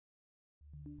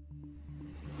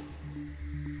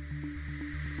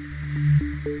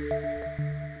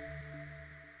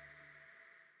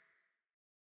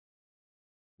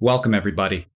Welcome,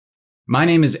 everybody. My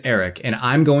name is Eric, and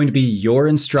I'm going to be your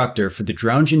instructor for the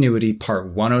Dronegenuity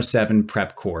Part 107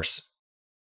 prep course.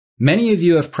 Many of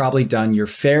you have probably done your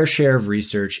fair share of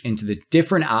research into the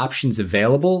different options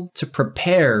available to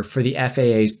prepare for the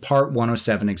FAA's Part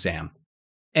 107 exam.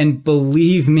 And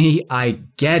believe me, I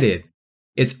get it.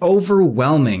 It's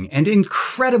overwhelming and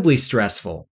incredibly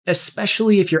stressful,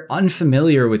 especially if you're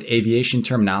unfamiliar with aviation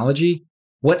terminology,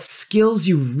 what skills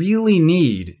you really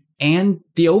need, and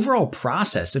the overall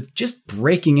process of just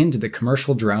breaking into the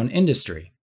commercial drone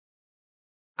industry.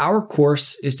 Our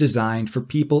course is designed for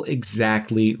people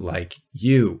exactly like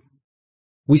you.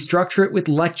 We structure it with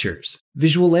lectures,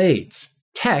 visual aids,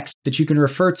 text that you can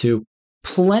refer to,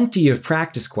 plenty of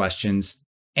practice questions,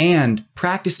 and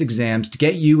practice exams to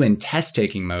get you in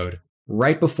test-taking mode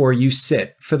right before you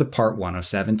sit for the Part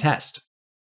 107 test.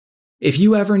 If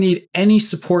you ever need any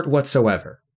support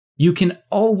whatsoever, you can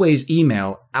always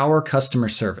email our customer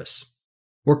service.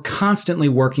 We're constantly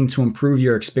working to improve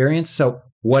your experience, so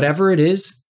whatever it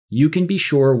is, you can be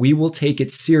sure we will take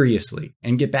it seriously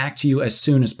and get back to you as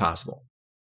soon as possible.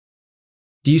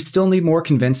 Do you still need more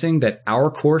convincing that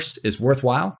our course is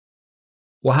worthwhile?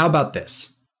 Well, how about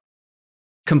this?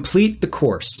 Complete the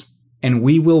course, and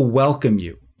we will welcome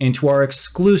you into our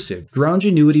exclusive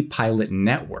Dronegenuity Pilot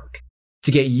Network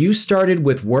to get you started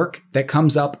with work that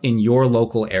comes up in your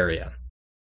local area.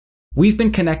 We've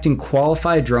been connecting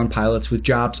qualified drone pilots with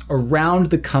jobs around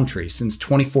the country since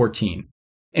 2014.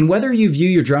 And whether you view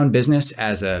your drone business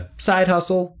as a side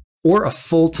hustle or a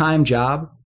full-time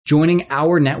job, joining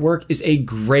our network is a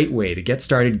great way to get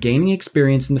started gaining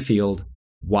experience in the field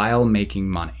while making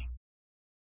money.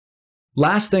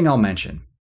 Last thing I'll mention,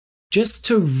 just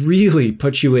to really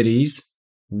put you at ease,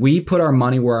 we put our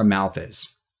money where our mouth is.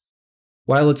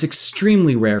 While it's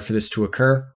extremely rare for this to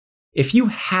occur, if you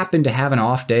happen to have an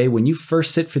off day when you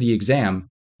first sit for the exam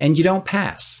and you don't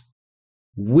pass,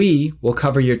 we will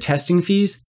cover your testing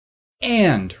fees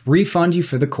and refund you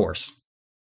for the course.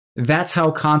 That's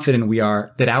how confident we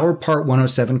are that our Part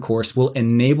 107 course will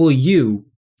enable you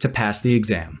to pass the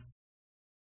exam.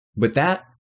 With that,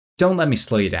 don't let me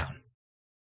slow you down.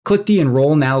 Click the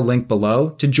Enroll Now link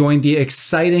below to join the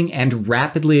exciting and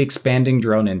rapidly expanding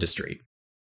drone industry.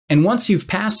 And once you've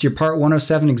passed your Part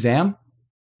 107 exam,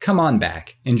 come on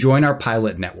back and join our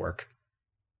pilot network.